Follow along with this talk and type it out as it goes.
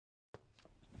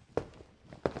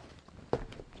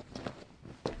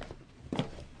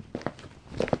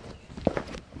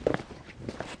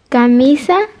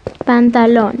camisa,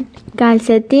 pantalón,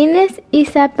 calcetines y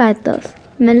zapatos.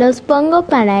 Me los pongo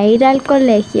para ir al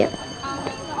colegio.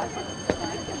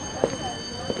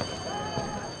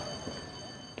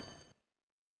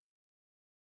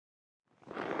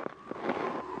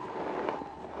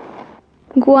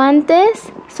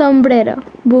 Guantes, sombrero,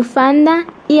 bufanda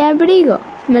y abrigo.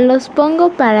 Me los pongo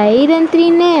para ir en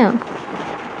trineo.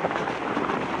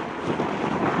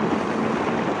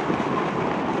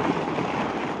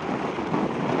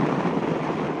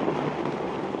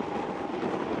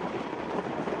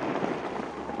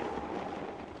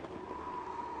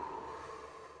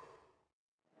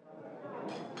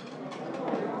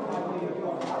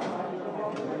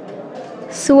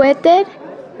 Suéter,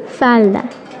 falda,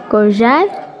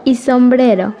 collar y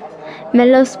sombrero. Me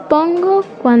los pongo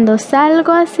cuando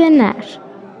salgo a cenar.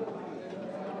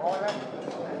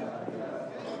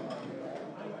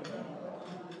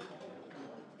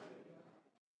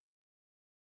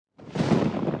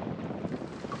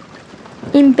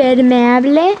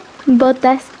 Impermeable,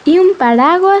 botas y un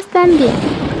paraguas también.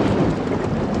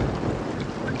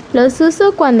 Los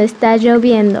uso cuando está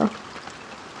lloviendo.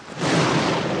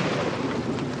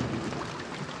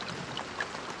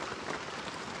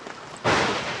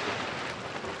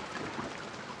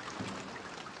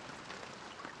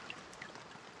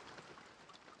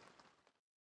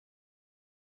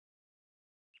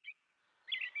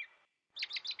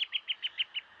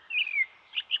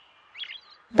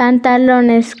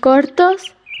 Pantalones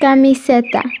cortos,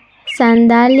 camiseta,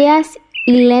 sandalias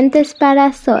y lentes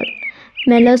para sol.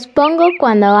 Me los pongo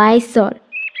cuando hay sol.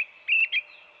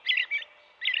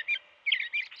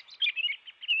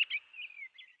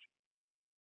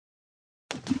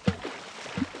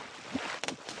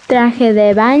 Traje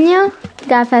de baño,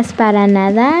 gafas para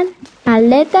nadar,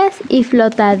 aletas y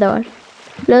flotador.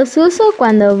 Los uso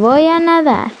cuando voy a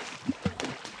nadar.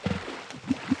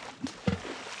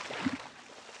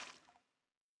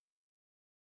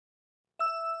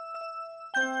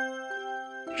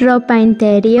 Ropa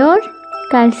interior,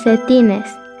 calcetines,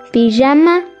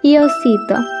 pijama y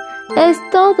osito. Es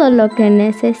todo lo que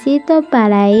necesito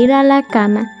para ir a la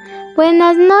cama.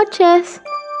 Buenas noches.